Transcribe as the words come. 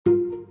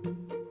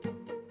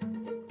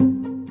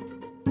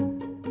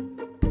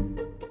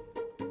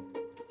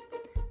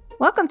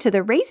Welcome to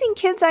the Raising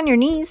Kids on Your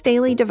Knees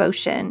daily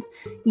devotion.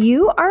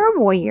 You are a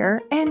warrior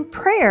and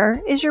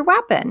prayer is your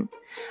weapon.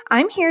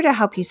 I'm here to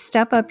help you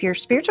step up your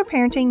spiritual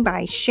parenting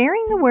by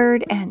sharing the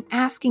word and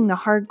asking the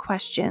hard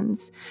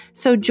questions.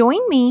 So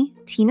join me,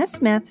 Tina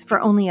Smith, for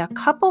only a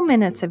couple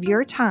minutes of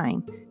your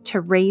time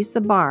to raise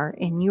the bar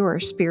in your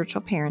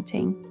spiritual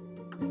parenting.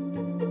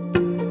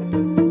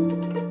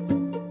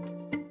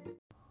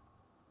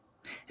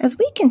 As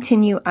we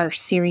continue our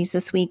series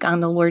this week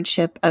on the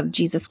Lordship of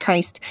Jesus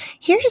Christ,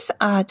 here's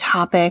a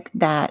topic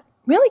that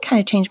really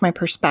kind of changed my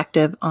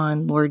perspective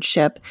on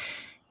Lordship.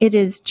 It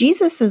is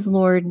Jesus is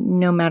Lord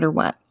no matter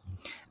what.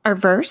 Our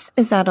verse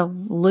is out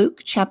of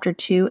Luke chapter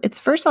 2. It's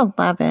verse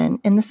 11,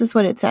 and this is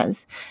what it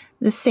says.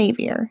 The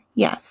Savior,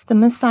 yes, the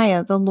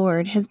Messiah, the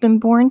Lord, has been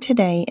born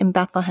today in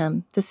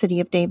Bethlehem, the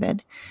city of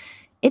David.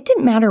 It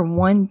didn't matter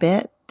one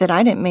bit that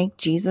I didn't make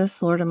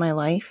Jesus Lord of my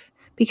life.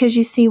 Because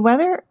you see,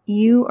 whether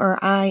you or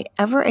I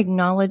ever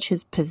acknowledge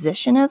his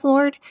position as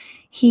Lord,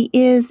 he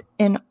is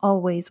and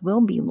always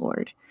will be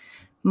Lord.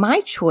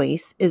 My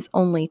choice is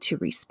only to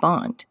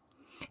respond.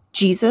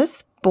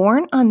 Jesus,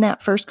 born on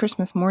that first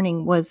Christmas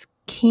morning, was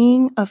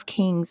King of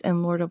Kings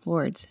and Lord of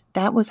Lords.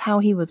 That was how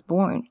he was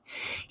born.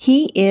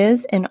 He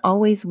is and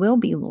always will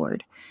be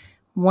Lord.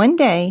 One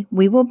day,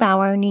 we will bow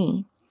our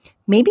knee.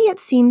 Maybe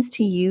it seems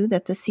to you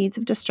that the seeds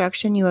of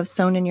destruction you have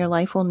sown in your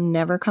life will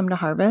never come to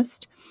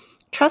harvest.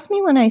 Trust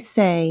me when I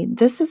say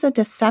this is a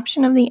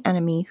deception of the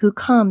enemy who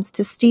comes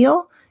to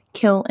steal,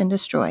 kill, and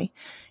destroy.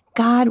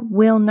 God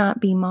will not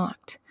be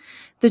mocked.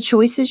 The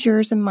choice is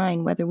yours and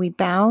mine, whether we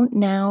bow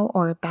now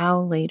or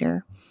bow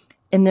later.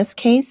 In this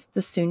case,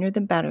 the sooner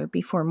the better,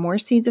 before more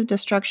seeds of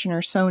destruction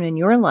are sown in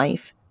your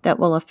life that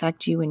will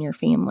affect you and your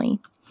family.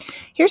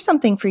 Here's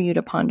something for you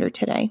to ponder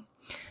today.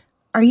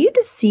 Are you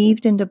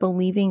deceived into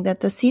believing that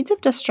the seeds of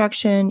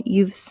destruction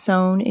you've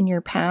sown in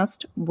your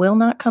past will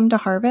not come to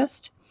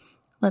harvest?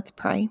 Let's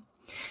pray.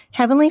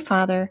 Heavenly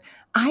Father,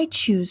 I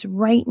choose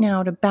right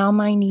now to bow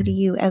my knee to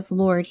you as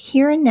Lord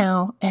here and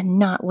now and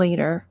not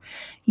later.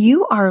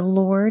 You are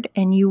Lord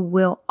and you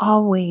will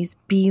always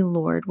be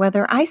Lord,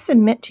 whether I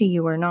submit to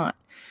you or not.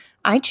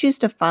 I choose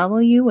to follow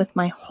you with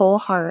my whole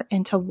heart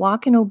and to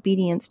walk in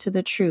obedience to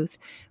the truth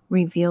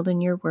revealed in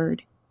your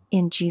word.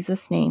 In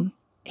Jesus' name,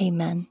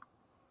 amen.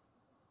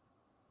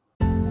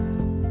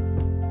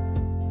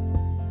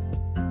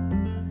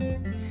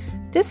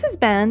 This has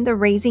been the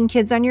Raising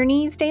Kids on Your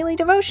Knees daily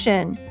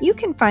devotion. You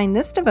can find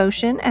this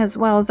devotion as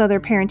well as other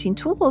parenting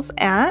tools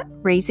at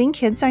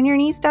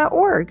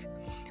raisingkidsonyourknees.org.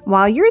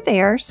 While you're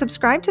there,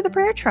 subscribe to the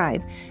Prayer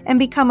Tribe and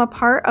become a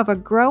part of a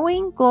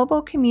growing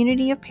global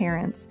community of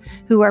parents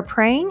who are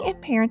praying and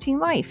parenting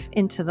life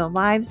into the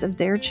lives of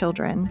their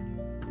children.